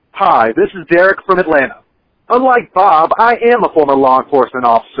Hi, this is Derek from Atlanta. Unlike Bob, I am a former law enforcement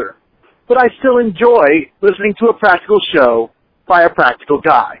officer, but I still enjoy listening to a practical show by a practical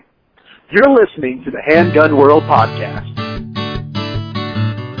guy. You're listening to the Handgun World Podcast.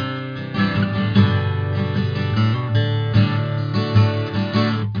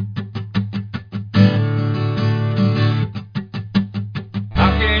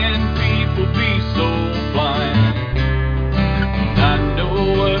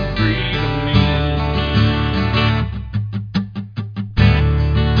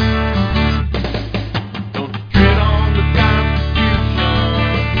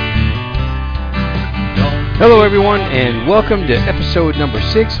 Hello everyone, and welcome to episode number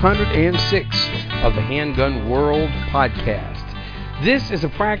 606 of the Handgun World Podcast. This is a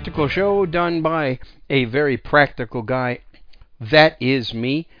practical show done by a very practical guy. That is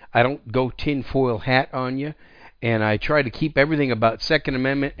me. I don't go tinfoil hat on you, and I try to keep everything about Second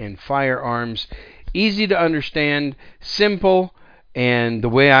Amendment and firearms easy to understand, simple, and the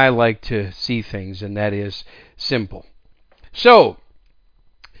way I like to see things, and that is simple. So,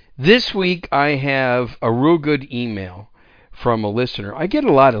 this week I have a real good email from a listener. I get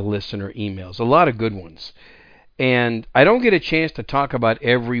a lot of listener emails, a lot of good ones. And I don't get a chance to talk about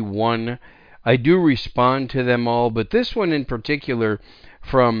every one. I do respond to them all, but this one in particular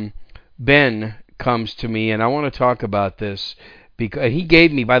from Ben comes to me, and I want to talk about this because he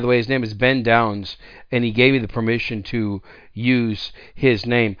gave me, by the way, his name is Ben Downs, and he gave me the permission to use his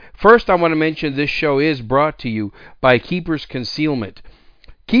name. First, I want to mention this show is brought to you by Keepers Concealment.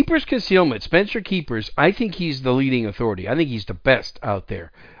 Keepers Concealment, Spencer Keepers, I think he's the leading authority. I think he's the best out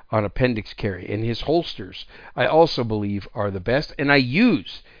there on appendix carry. And his holsters, I also believe, are the best. And I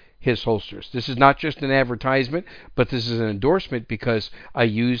use his holsters. This is not just an advertisement, but this is an endorsement because I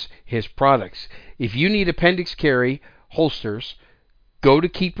use his products. If you need appendix carry holsters, go to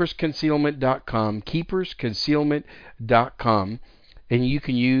keepersconcealment.com, keepersconcealment.com, and you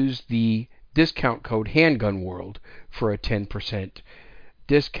can use the discount code HandgunWorld for a 10%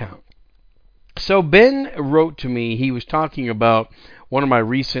 discount. So Ben wrote to me. He was talking about one of my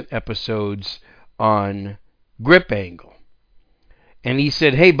recent episodes on grip angle. And he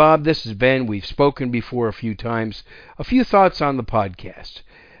said, "Hey Bob, this is Ben. We've spoken before a few times. A few thoughts on the podcast."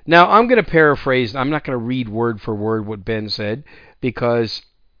 Now, I'm going to paraphrase. I'm not going to read word for word what Ben said because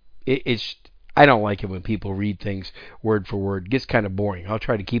I don't like it when people read things word for word. It gets kind of boring. I'll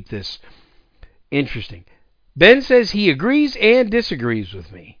try to keep this interesting. Ben says he agrees and disagrees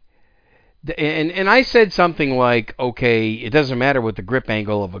with me. And I said something like, okay, it doesn't matter what the grip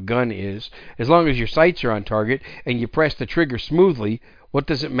angle of a gun is. As long as your sights are on target and you press the trigger smoothly, what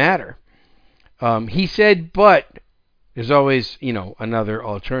does it matter? He said, but there's always, another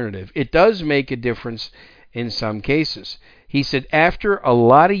alternative. It does make a difference in some cases. He said after a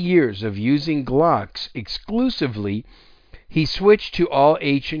lot of years of using Glocks exclusively, he switched to all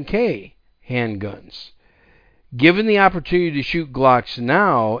H&K handguns. Given the opportunity to shoot Glocks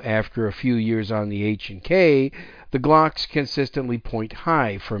now, after a few years on the H&K, the Glocks consistently point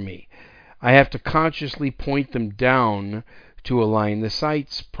high for me. I have to consciously point them down to align the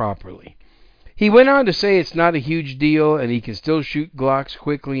sights properly. He went on to say it's not a huge deal and he can still shoot Glocks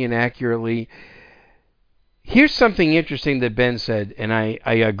quickly and accurately. Here's something interesting that Ben said, and I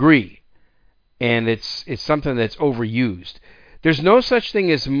agree, and it's something that's overused. There's no such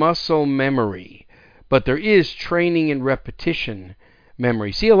thing as muscle memory, but there is training and repetition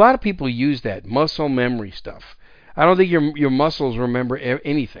memory. See, a lot of people use that muscle memory stuff. I don't think your muscles remember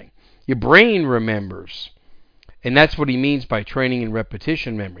anything. Your brain remembers. And that's what he means by training and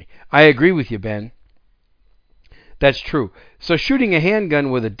repetition memory. I agree with you, Ben. That's true. So shooting a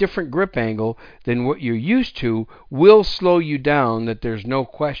handgun with a different grip angle than what you're used to will slow you down, that there's no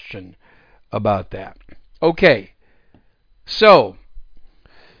question about that. Okay. So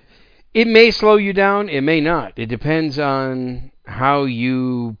it may slow you down, it may not. It depends on how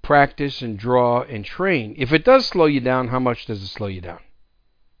you practice and draw and train. If it does slow you down, how much does it slow you down?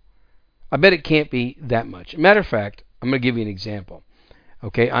 I bet it can't be that much. Matter of fact, I'm going to give you an example.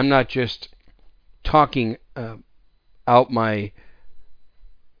 Okay, I'm not just talking out my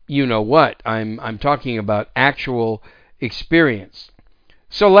you-know-what. I'm talking about actual experience.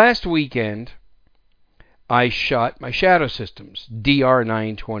 So last weekend, I shot my Shadow Systems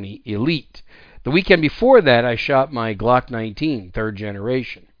DR920 Elite. The weekend before that, I shot my Glock 19 third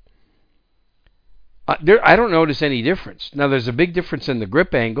generation. I don't notice any difference. Now, there's a big difference in the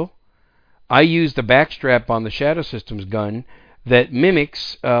grip angle. I use the backstrap on the Shadow Systems gun that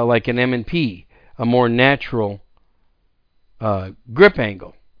mimics like an M&P, a more natural grip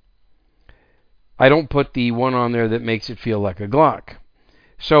angle. I don't put the one on there that makes it feel like a Glock.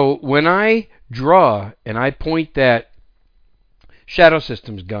 So when I draw and I point that Shadow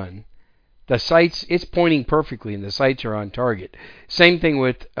Systems gun, the sights, it's pointing perfectly and the sights are on target. Same thing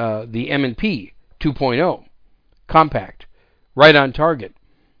with the M&P 2.0 compact, right on target.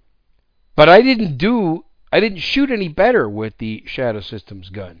 But I didn't shoot any better with the Shadow Systems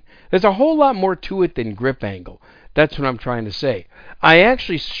gun. There's a whole lot more to it than grip angle. That's what I'm trying to say. I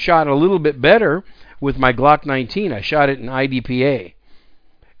actually shot a little bit better with my Glock 19. I shot it in IDPA.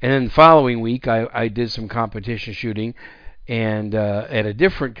 And then the following week, I did some competition shooting and at a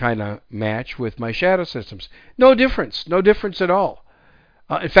different kind of match with my Shadow Systems. No difference at all.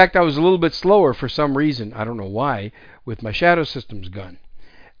 In fact, I was a little bit slower for some reason. I don't know why, with my Shadow Systems gun.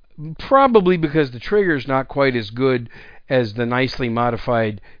 Probably because the trigger is not quite as good as the nicely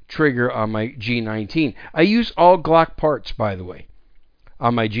modified trigger on my G19. I use all Glock parts, by the way,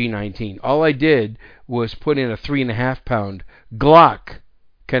 on my G19. All I did was put in a 3.5 pound Glock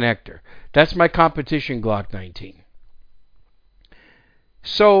connector. That's my competition Glock 19.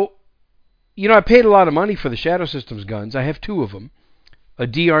 So, I paid a lot of money for the Shadow Systems guns. I have two of them. A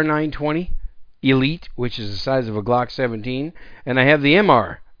DR920 Elite, which is the size of a Glock 17, and I have the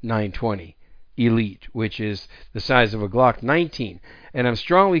MR920 Elite, which is the size of a Glock 19. And I'm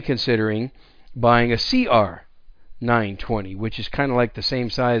strongly considering buying a CR920, which is kind of like the same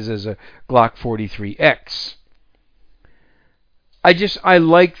size as a Glock 43X. I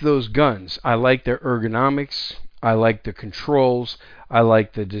like those guns. I like their ergonomics. I like the controls. I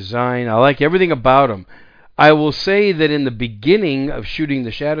like the design. I like everything about them. I will say that in the beginning of shooting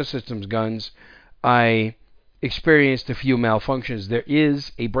the Shadow Systems guns, I experienced a few malfunctions. There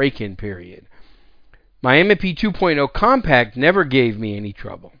is a break-in period. My M&P 2.0 compact never gave me any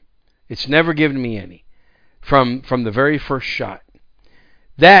trouble. It's never given me any from the very first shot.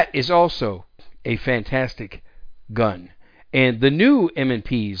 That is also a fantastic gun. And the new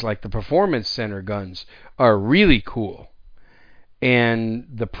M&Ps, like the Performance Center guns, are really cool. And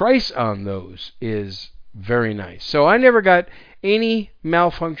the price on those is very nice. So I never got any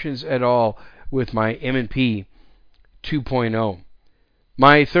malfunctions at all with my M&P 2.0.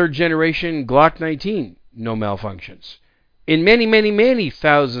 My third generation Glock 19, no malfunctions. In many, many, many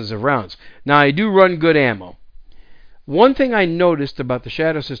thousands of rounds. Now, I do run good ammo. One thing I noticed about the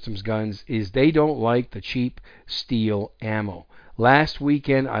Shadow Systems guns is they don't like the cheap steel ammo. Last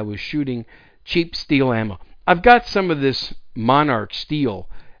weekend, I was shooting cheap steel ammo. I've got some of this Monarch steel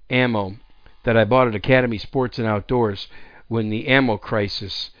ammo that I bought at Academy Sports and Outdoors when the ammo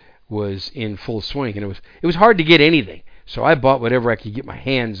crisis was in full swing, and it was hard to get anything. So I bought whatever I could get my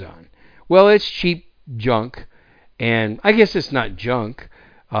hands on. Well, it's cheap junk, and I guess it's not junk.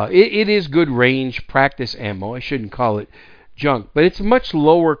 It is good range practice ammo. I shouldn't call it junk, but it's much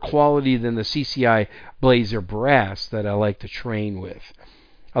lower quality than the CCI Blazer brass that I like to train with.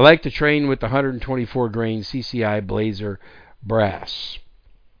 I like to train with the 124 grain CCI Blazer brass.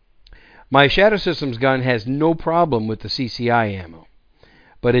 My Shadow Systems gun has no problem with the CCI ammo,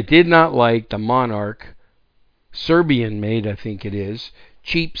 but it did not like the Monarch, Serbian-made, I think it is,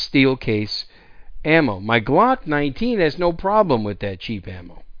 cheap steel case ammo. My Glock 19 has no problem with that cheap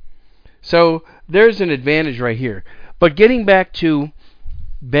ammo. So there's an advantage right here. But getting back to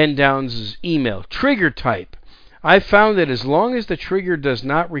Ben Downs' email, trigger type. I found that as long as the trigger does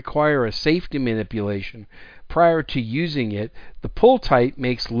not require a safety manipulation prior to using it, the pull type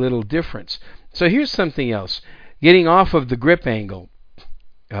makes little difference. So here's something else. Getting off of the grip angle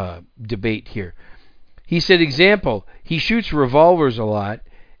debate here. He said, example, he shoots revolvers a lot,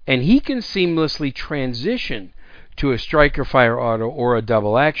 and he can seamlessly transition to a striker fire auto or a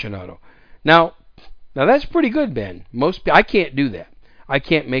double action auto. Now that's pretty good, Ben. I can't do that. I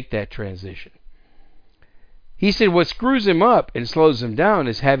can't make that transition. He said what screws him up and slows him down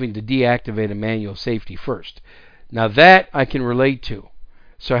is having to deactivate a manual safety first. Now that I can relate to.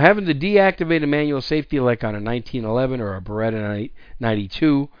 So having to deactivate a manual safety like on a 1911 or a Beretta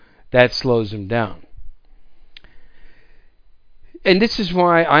 92, that slows him down. And this is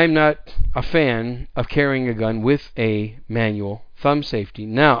why I'm not a fan of carrying a gun with a manual thumb safety.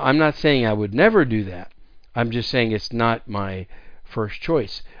 Now, I'm not saying I would never do that. I'm just saying it's not my first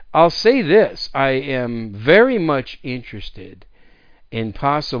choice. I'll say this. I am very much interested in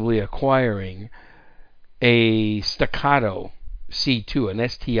possibly acquiring a Staccato C2, an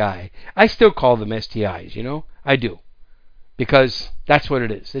STI. I still call them STIs, I do. Because that's what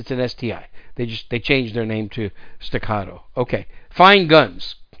it is. It's an STI. They changed their name to Staccato. Okay. Fine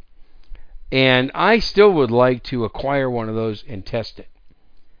guns. And I still would like to acquire one of those and test it.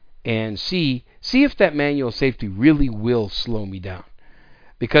 And see if that manual safety really will slow me down.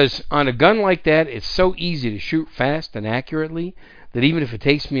 Because on a gun like that, it's so easy to shoot fast and accurately that even if it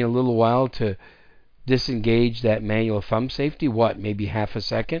takes me a little while to disengage that manual thumb safety, maybe half a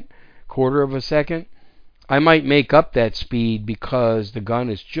second, quarter of a second, I might make up that speed because the gun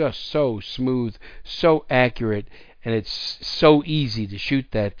is just so smooth, so accurate, and it's so easy to shoot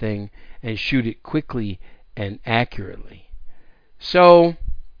that thing and shoot it quickly and accurately. So,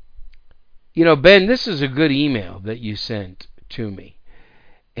 Ben, this is a good email that you sent to me.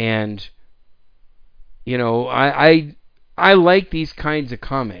 And, I like these kinds of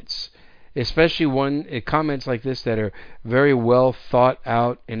comments, especially comments like this that are very well thought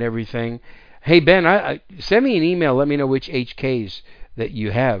out and everything. Hey, Ben, send me an email. Let me know which HKs that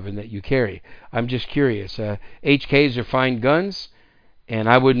you have and that you carry. I'm just curious. HKs are fine guns, and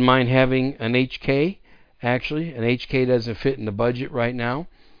I wouldn't mind having an HK. Actually, an HK doesn't fit in the budget right now.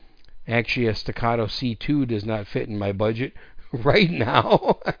 Actually, a Staccato C2 does not fit in my budget right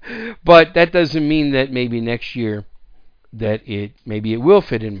now. But that doesn't mean that maybe next year that maybe it will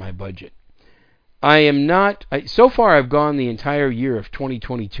fit in my budget. So far I've gone the entire year of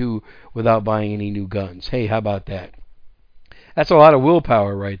 2022 without buying any new guns. Hey, how about that? That's a lot of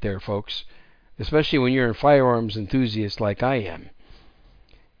willpower right there, folks. Especially when you're a firearms enthusiast like I am.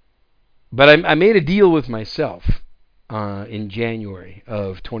 But I made a deal with myself in January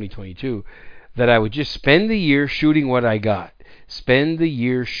of 2022 that I would just spend the year shooting what I got. Spend the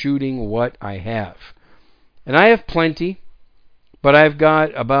year shooting what I have. And I have plenty, but I've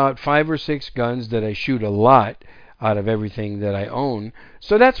got about 5 or 6 guns that I shoot a lot out of everything that I own.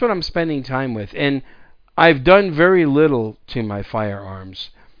 So that's what I'm spending time with. And I've done very little to my firearms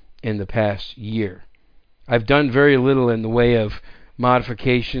in the past year. I've done very little in the way of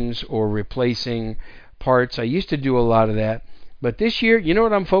modifications or replacing parts. I used to do a lot of that. But this year, you know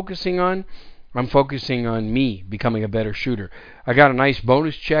what I'm focusing on? I'm focusing on me becoming a better shooter. I got a nice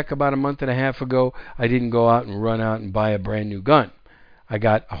bonus check about a month and a half ago. I didn't go out and run out and buy a brand new gun. I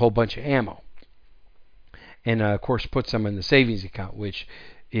got a whole bunch of ammo. And, of course, put some in the savings account, which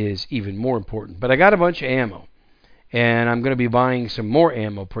is even more important. But I got a bunch of ammo. And I'm going to be buying some more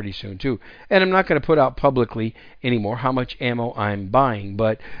ammo pretty soon, too. And I'm not going to put out publicly anymore how much ammo I'm buying,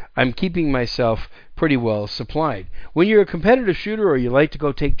 but I'm keeping myself pretty well supplied. When you're a competitive shooter or you like to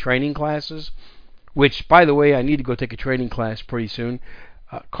go take training classes, which, by the way, I need to go take a training class pretty soon.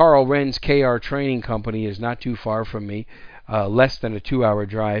 Carl Wren's KR Training Company is not too far from me, less than a 2-hour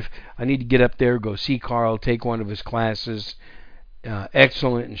drive. I need to get up there, go see Carl, take one of his classes.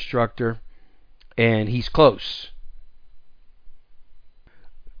 Excellent instructor, and he's close.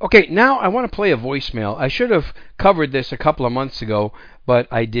 Okay, now I want to play a voicemail. I should have covered this a couple of months ago, but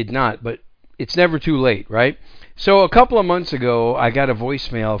I did not. But it's never too late, right? So a couple of months ago, I got a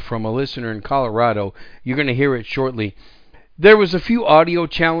voicemail from a listener in Colorado. You're going to hear it shortly. There was a few audio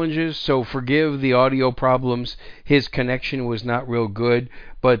challenges, so forgive the audio problems. His connection was not real good,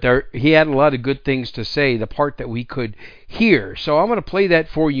 but he had a lot of good things to say, the part that we could hear. So I'm going to play that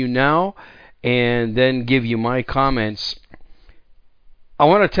for you now and then give you my comments. I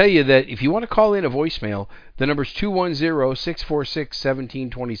want to tell you that if you want to call in a voicemail, the number is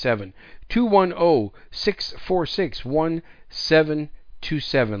 210-646-1727.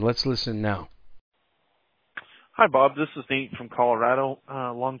 210-646-1727. Let's listen now. Hi, Bob. This is Nate from Colorado,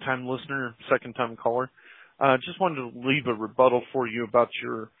 long-time listener, second-time caller. Just wanted to leave a rebuttal for you about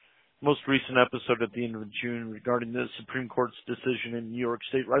your most recent episode at the end of June regarding the Supreme Court's decision in New York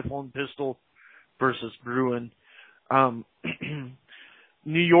State Rifle and Pistol versus Bruen.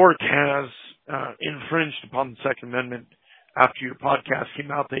 New York has infringed upon the Second Amendment after your podcast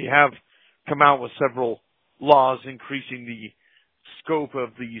came out. They have come out with several laws increasing the scope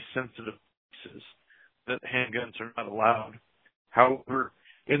of the sensitive cases that handguns are not allowed. However,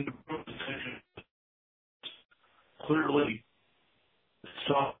 in the decision, clearly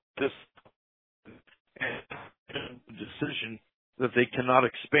saw this and the decision that they cannot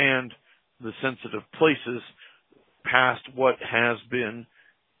expand the sensitive places past what has been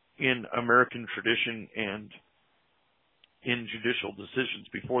in American tradition and in judicial decisions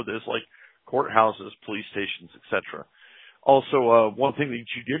before this, like courthouses, police stations, etc. Also, one thing that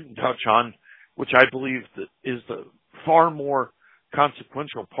you didn't touch on, which I believe that is the far more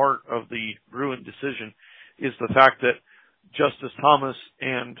consequential part of the Bruen decision, is the fact that Justice Thomas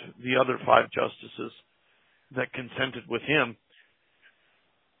and the other 5 justices that consented with him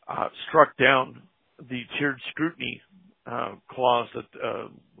struck down the tiered scrutiny clause that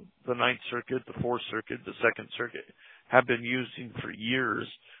the Ninth Circuit, the Fourth Circuit, the Second Circuit have been using for years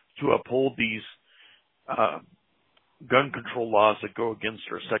to uphold these gun control laws that go against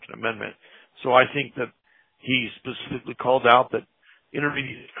our Second Amendment. So I think that he specifically called out that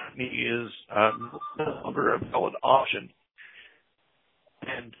intermediate scrutiny is no longer a valid option.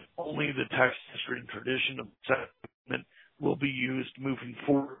 and only the text, history, and tradition of the Second Amendment will be used moving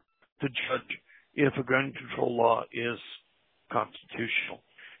forward to judge if a gun control law is constitutional.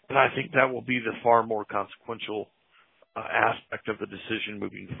 And I think that will be the far more consequential aspect of the decision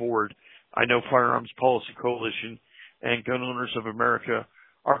moving forward. I know Firearms Policy Coalition and Gun Owners of America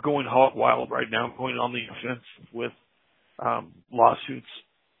are going hog wild right now, going on the offensive with lawsuits,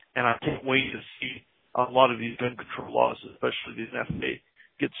 and I can't wait to see a lot of these gun control laws, especially these NFA,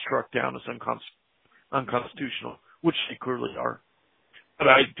 get struck down as unconstitutional, which they clearly are. But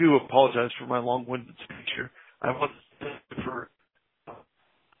I do apologize for my long-winded speech here. I want to thank for.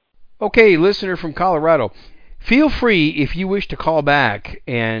 Okay, listener from Colorado, feel free if you wish to call back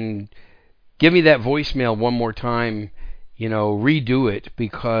and give me that voicemail one more time. Redo it,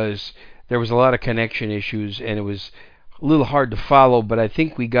 because there was a lot of connection issues and it was a little hard to follow, but I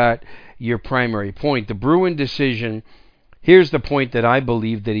think we got your primary point. The Bruen decision, here's the point that I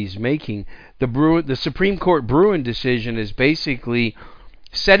believe that he's making. The Supreme Court Bruen decision is basically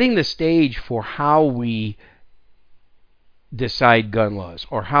setting the stage for how we decide gun laws,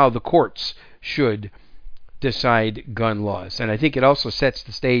 or how the courts should decide gun laws. And I think it also sets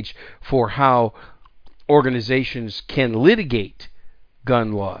the stage for how organizations can litigate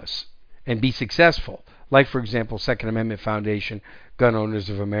gun laws and be successful. Like, for example, Second Amendment Foundation, Gun Owners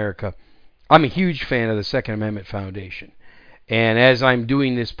of America. I'm a huge fan of the Second Amendment Foundation. And as I'm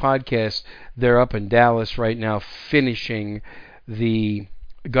doing this podcast, they're up in Dallas right now finishing the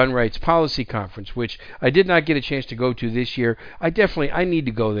Gun Rights Policy Conference, which I did not get a chance to go to this year. I need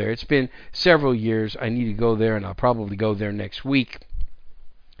to go there. It's been several years. I need to go there, and I'll probably go there next week.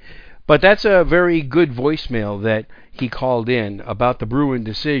 But that's a very good voicemail that he called in about the Bruen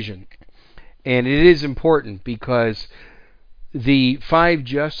decision. And it is important because the 5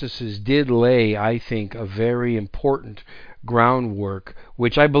 justices did lay, I think, a very important groundwork,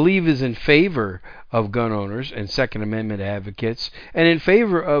 which I believe is in favor of gun owners and Second Amendment advocates, and in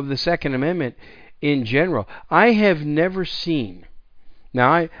favor of the Second Amendment in general. I have never seen,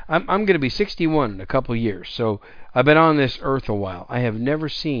 now I'm going to be 61 in a couple of years, so I've been on this earth a while. I have never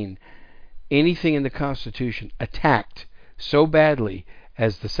seen anything in the Constitution attacked so badly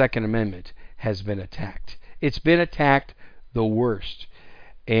as the Second Amendment has been attacked. It's been attacked the worst,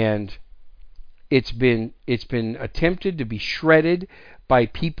 and it's been attempted to be shredded by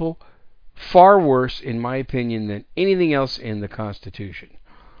people far worse, in my opinion, than anything else in the Constitution.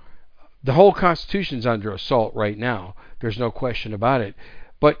 The whole Constitution's under assault right now. There's no question about it.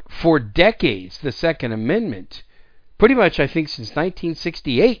 But for decades, the Second Amendment, pretty much I think since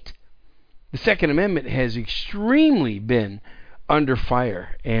 1968, the Second Amendment has extremely been under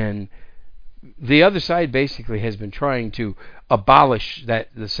fire, and the other side basically has been trying to abolish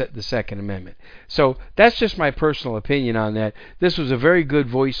the Second Amendment. So that's just my personal opinion on that. This was a very good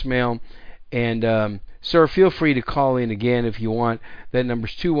voicemail, and sir, feel free to call in again if you want. That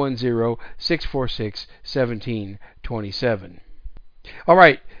number's 210-646-1727. All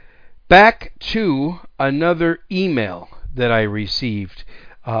right, back to another email that I received.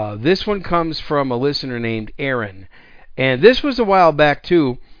 This one comes from a listener named Aaron, and this was a while back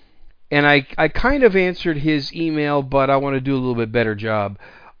too. And I kind of answered his email, but I want to do a little bit better job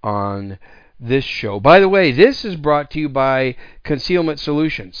on this show. By the way, this is brought to you by Concealment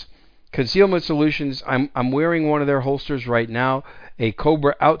Solutions. Concealment Solutions, I'm wearing one of their holsters right now, a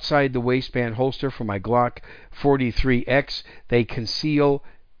Cobra outside the waistband holster for my Glock 43X. They conceal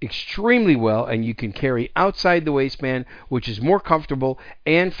extremely well, and you can carry outside the waistband, which is more comfortable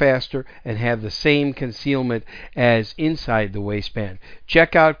and faster, and have the same concealment as inside the waistband.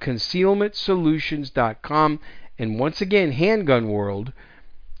 Check out concealmentsolutions.com, and once again, Handgun World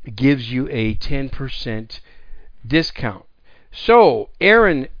gives you a 10% discount. So,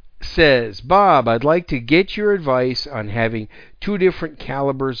 Aaron says, Bob, I'd like to get your advice on having 2 different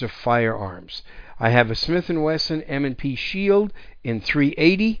calibers of firearms. I have a Smith & Wesson M&P Shield in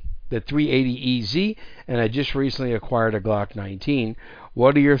 .380, the .380 EZ, and I just recently acquired a Glock 19.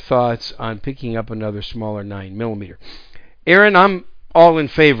 What are your thoughts on picking up another smaller 9mm? Aaron, I'm all in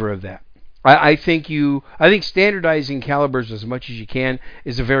favor of that. I think standardizing calibers as much as you can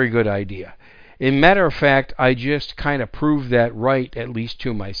is a very good idea. In matter of fact, I just kind of proved that right, at least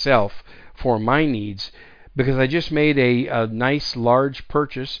to myself, for my needs, because I just made a nice large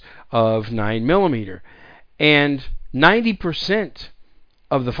purchase of 9mm. And 90%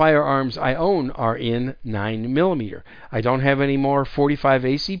 of the firearms I own are in 9mm. I don't have any more 45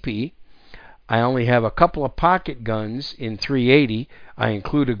 ACP. I only have a couple of pocket guns in .380. I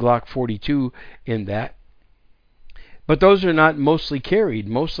include a Glock 42 in that. But those are not mostly carried.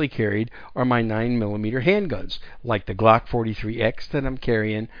 Mostly carried are my 9mm handguns, like the Glock 43X that I'm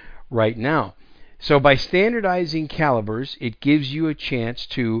carrying right now. So by standardizing calibers, it gives you a chance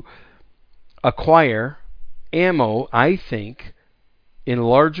to acquire ammo, I think, in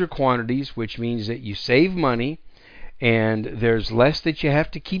larger quantities, which means that you save money and there's less that you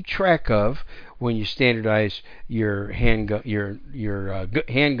have to keep track of when you standardize your handguns.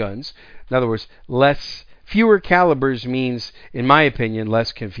 In other words, fewer calibers means, in my opinion,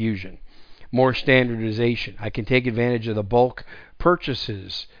 less confusion, more standardization. I can take advantage of the bulk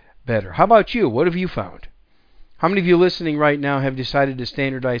purchases better. How about you? What have you found? How many of you listening right now have decided to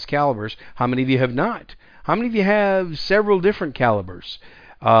standardize calibers? How many of you have not? How many of you have several different calibers?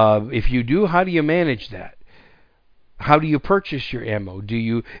 If you do, how do you manage that? How do you purchase your ammo?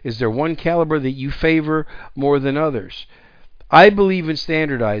 Is there one caliber that you favor more than others? I believe in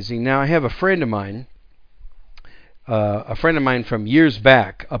standardizing. Now, I have a friend of mine from years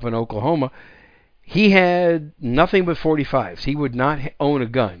back up in Oklahoma. He had nothing but 45s. He would not own a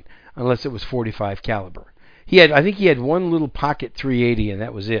gun unless it was 45 caliber. I think he had one little pocket 380, and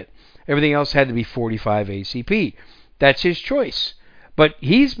that was it. Everything else had to be 45 ACP. That's his choice. But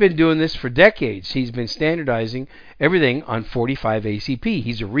he's been doing this for decades. He's been standardizing everything on 45 ACP.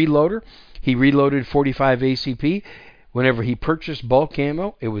 He's a reloader. He reloaded 45 ACP. Whenever he purchased bulk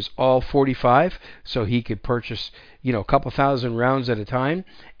ammo, it was all 45, so he could purchase, a couple thousand rounds at a time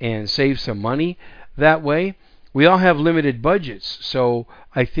and save some money that way. We all have limited budgets, so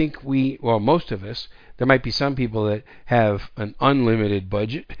I think most of us, there might be some people that have an unlimited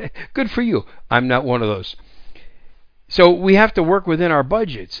budget. Good for you. I'm not one of those. So we have to work within our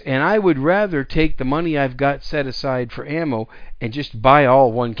budgets, and I would rather take the money I've got set aside for ammo and just buy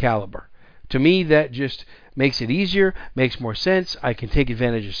all one caliber. To me, that just makes it easier, makes more sense. I can take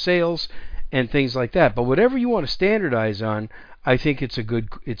advantage of sales and things like that. But whatever you want to standardize on, I think it's a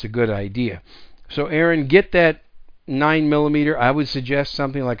good idea. So Aaron, get that 9mm. I would suggest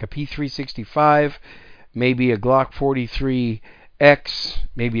something like a P365, maybe a Glock 43X,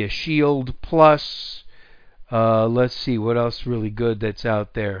 maybe a Shield Plus. Let's see what else really good that's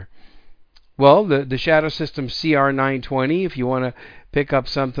out there. Well, the Shadow System CR920, if you want to pick up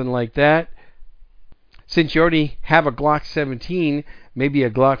something like that. Since you already have a Glock 17, maybe a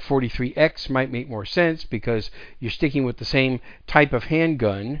Glock 43X might make more sense because you're sticking with the same type of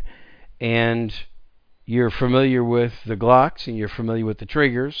handgun and you're familiar with the Glocks and you're familiar with the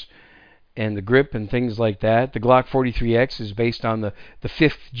triggers and the grip and things like that. The Glock 43X is based on the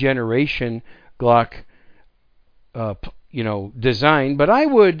 5th generation Glock design, but I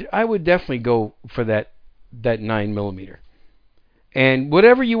would definitely go for that 9mm. And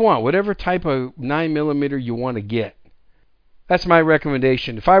whatever you want, whatever type of 9mm you want to get. That's my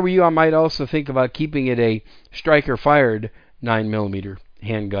recommendation. If I were you, I might also think about keeping it a striker-fired 9mm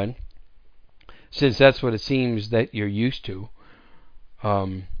handgun, since that's what it seems that you're used to.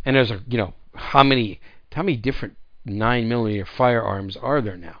 And there's how many different 9mm firearms are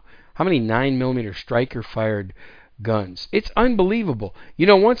there now? How many 9mm striker-fired guns? It's unbelievable.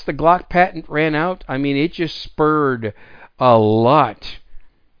 Once the Glock patent ran out, it just spurred a lot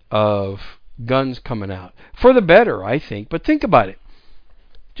of guns coming out. For the better, I think. But think about it.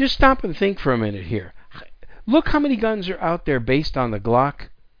 Just stop and think for a minute here. Look how many guns are out there based on the Glock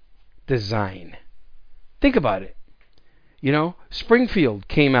design. Think about it. Springfield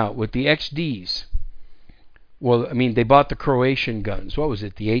came out with the XDs. Well, they bought the Croatian guns. What was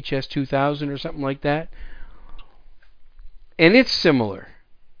it, the HS-2000 or something like that? And it's similar.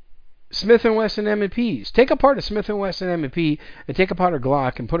 Smith & Wesson M&Ps. Take apart a Smith & Wesson M&P and take apart a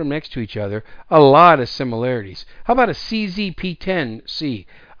Glock and put them next to each other. A lot of similarities. How about a CZ-P10C?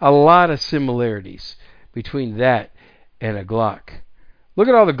 A lot of similarities between that and a Glock. Look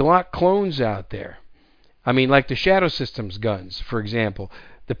at all the Glock clones out there. Like the Shadow Systems guns, for example.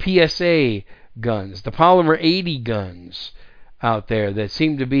 The PSA guns. The Polymer 80 guns out there that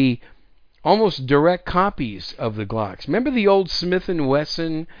seem to be almost direct copies of the Glocks. Remember the old Smith &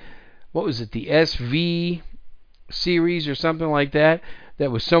 Wesson, what was it, the SV series or something like that? That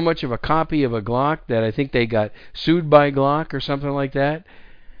was so much of a copy of a Glock that I think they got sued by Glock or something like that.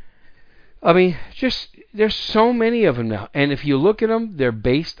 There's so many of them now. And if you look at them, they're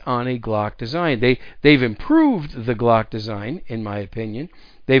based on a Glock design. They've improved the Glock design, in my opinion.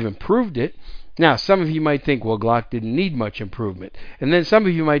 They've improved it. Now, some of you might think, well, Glock didn't need much improvement. And then some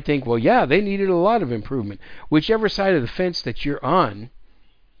of you might think, well, yeah, they needed a lot of improvement. Whichever side of the fence that you're on,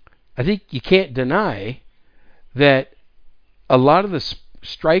 I think you can't deny that a lot of the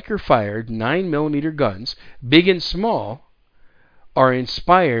striker-fired 9mm guns, big and small, are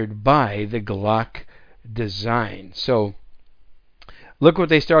inspired by the Glock design. So look what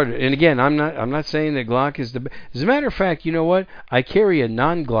they started. And again, I'm not saying that Glock is the best. As a matter of fact, you know what? I carry a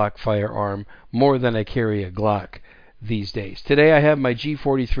non-Glock firearm more than I carry a Glock these days. Today I have my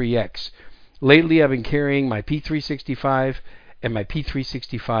G43X. Lately I've been carrying my P365 and my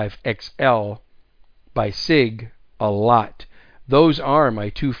P365 XL by SIG a lot. Those are my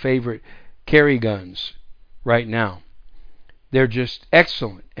two favorite carry guns right now. They're just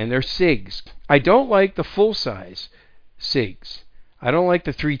excellent, and they're SIGs. I don't like the full-size SIGs. I don't like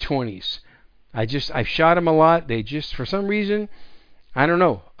the 320s. I've shot them a lot. They just, for some reason, I don't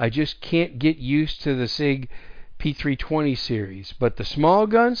know. I just can't get used to the SIG P320 series. But the small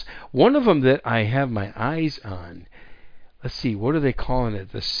guns, one of them that I have my eyes on, let's see, what are they calling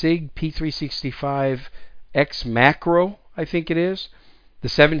it? The SIG P365 X Macro, I think it is. The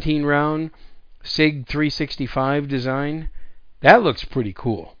 17-round SIG 365 design. That looks pretty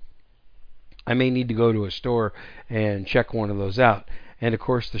cool. I may need to go to a store and check one of those out. And, of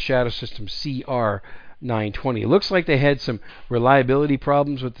course, the Shadow Systems CR920. It looks like they had some reliability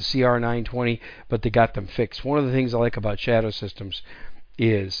problems with the CR920, but they got them fixed. One of the things I like about Shadow Systems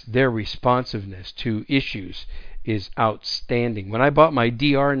is their responsiveness to issues is outstanding. When I bought my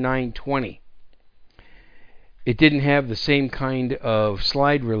DR920, it didn't have the same kind of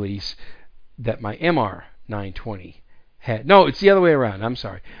slide release that my MR920 had. No, it's the other way around. I'm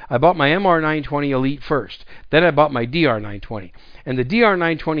sorry. I bought my MR920 Elite first. Then I bought my DR920. And the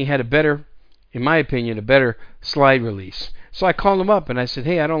DR920 had a better, in my opinion, a better slide release. So I called them up and I said,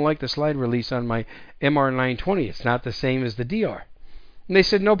 hey, I don't like the slide release on my MR920. It's not the same as the DR. And they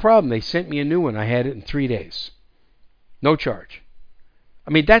said, no problem. They sent me a new one. I had it in 3 days. No charge.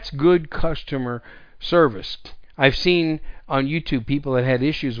 I mean, that's good customer service. I've seen on YouTube people that had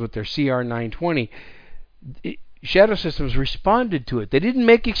issues with their CR920. Shadow Systems responded to it. They didn't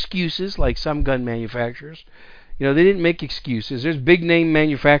make excuses like some gun manufacturers. You know, they didn't make excuses. There's big name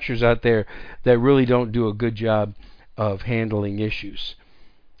manufacturers out there that really don't do a good job of handling issues.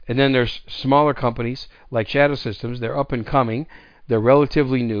 And then there's smaller companies like Shadow Systems. They're up and coming. They're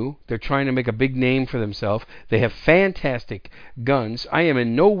relatively new. They're trying to make a big name for themselves. They have fantastic guns. I am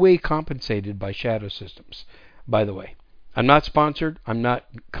in no way compensated by Shadow Systems, by the way. I'm not sponsored. I'm not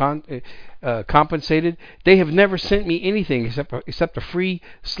compensated. They have never sent me anything except a free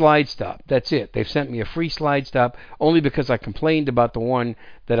slide stop. That's it. They've sent me a free slide stop only because I complained about the one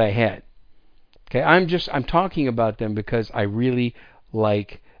that I had. Okay, I'm talking about them because I really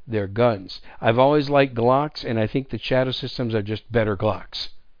like their guns. I've always liked Glocks, and I think the Shadow Systems are just better Glocks.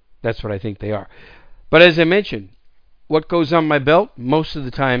 That's what I think they are. But as I mentioned, what goes on my belt most of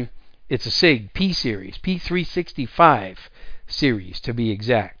the time, it's a SIG P series, P365 series to be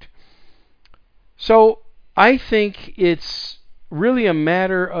exact. So I think it's really a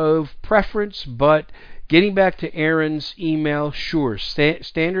matter of preference, but getting back to Aaron's email, sure,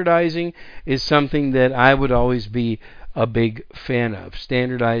 standardizing is something that I would always be a big fan of.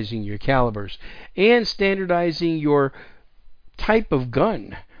 Standardizing your calibers and standardizing your type of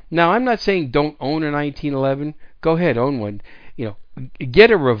gun. Now, I'm not saying don't own a 1911. Go ahead, own one. You know,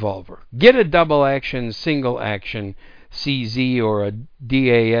 get a revolver. Get a double action, single action CZ or a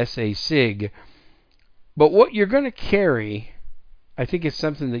DASA SIG. But what you're going to carry, I think it's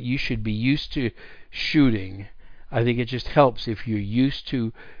something that you should be used to shooting. I think it just helps if you're used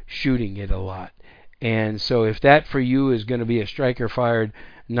to shooting it a lot. And so if that for you is going to be a striker-fired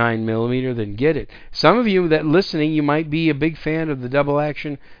 9mm, then get it. Some of you that listening, you might be a big fan of the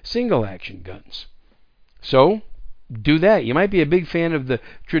double-action, single-action guns. So do that. You might be a big fan of the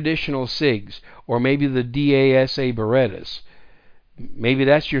traditional SIGs, or maybe the DASA Berettas. Maybe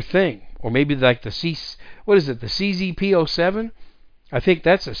that's your thing. Or maybe like the the CZP-07? I think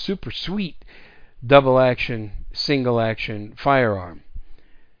that's a super sweet double-action, single-action firearm.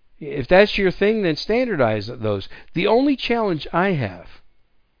 If that's your thing, then standardize those. The only challenge I have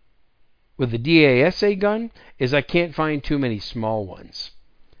with the DASA gun is I can't find too many small ones.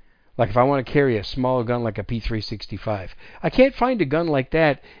 Like if I want to carry a small gun like a P365, I can't find a gun like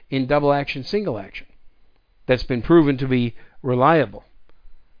that in double action, single action that's been proven to be reliable.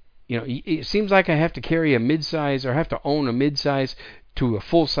 You know, it seems like I have to carry a mid-size or have to own a mid-size to a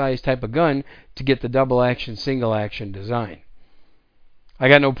full-size type of gun to get the double action, single action design. I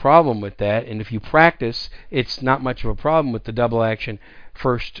got no problem with that, and if you practice, it's not much of a problem with the double action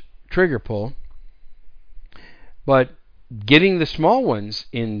first trigger pull. But getting the small ones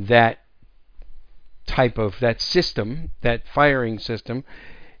in that type of, that system, that firing system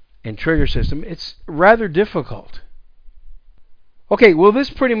and trigger system, it's rather difficult. Okay, well, this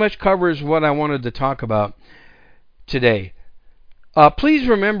pretty much covers what I wanted to talk about today. Please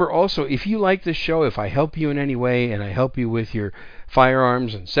remember also, if you like this show, if I help you in any way and I help you with your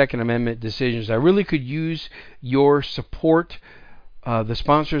firearms and Second Amendment decisions, I really could use your support. The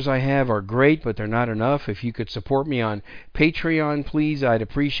sponsors I have are great, but they're not enough. If you could support me on Patreon, please, I'd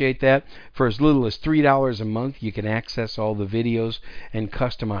appreciate that. For as little as $3 a month, you can access all the videos and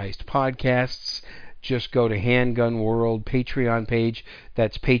customized podcasts. Just go to Handgun World Patreon page.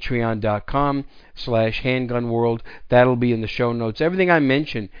 That's patreon.com/Handgun World. That'll be in the show notes. Everything I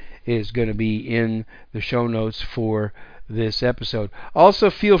mention is going to be in the show notes for this episode.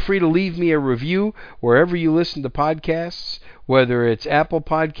 Also, feel free to leave me a review wherever you listen to podcasts, whether it's Apple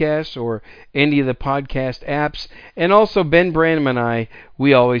Podcasts or any of the podcast apps. And also, Ben Branham and I,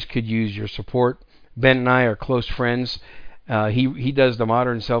 we always could use your support. Ben and I are close friends. He does the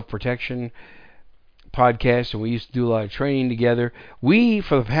Modern Self-Protection podcast, and we used to do a lot of training together. We,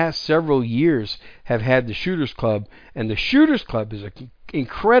 for the past several years, have had the Shooters Club, and the Shooters Club is an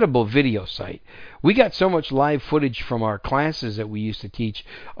incredible video site. We got so much live footage from our classes that we used to teach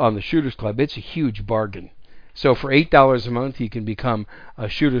on the Shooters Club. It's a huge bargain. So for $8 a month, you can become a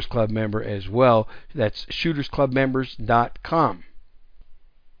Shooters Club member as well. That's shootersclubmembers.com.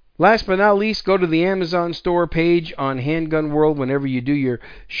 Last but not least, go to the Amazon store page on Handgun World whenever you do your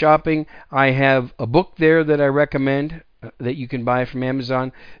shopping. I have a book there that I recommend that you can buy from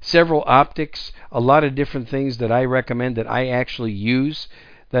Amazon, several optics, a lot of different things that I recommend that I actually use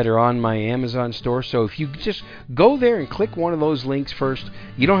that are on my Amazon store. So if you just go there and click one of those links first,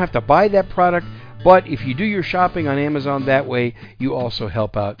 you don't have to buy that product, but if you do your shopping on Amazon that way, you also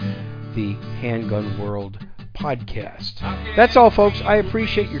help out the Handgun World podcast. That's all, folks. I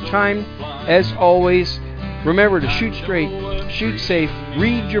appreciate your time. As always, remember to shoot straight, shoot safe,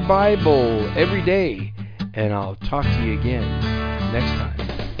 read your Bible every day, and I'll talk to you again next time.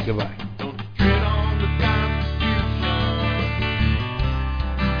 Goodbye. Don't tread on the Constitution.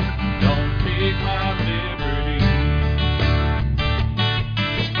 Don't take my liberty.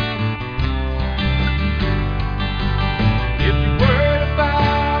 If you're worried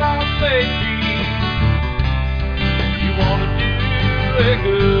about our safety, wanna do a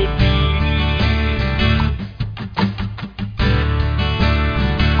good deed.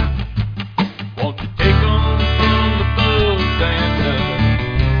 Won't you take them from the thugs and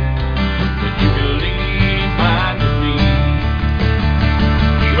but you can leave mine with me.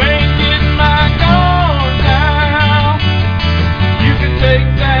 You ain't getting my gun now. You can take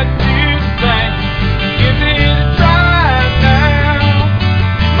that to the bank. Give it a try now.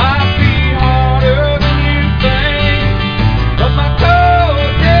 It might be harder than you think. But my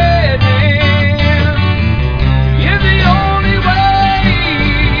cold dead hand is the only way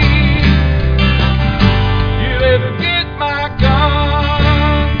you'll ever get my gun.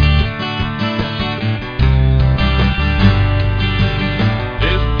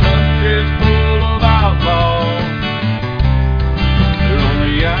 This country's full of outlaws. They're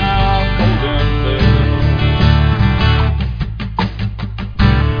only out for themselves.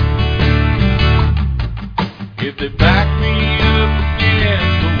 If they back me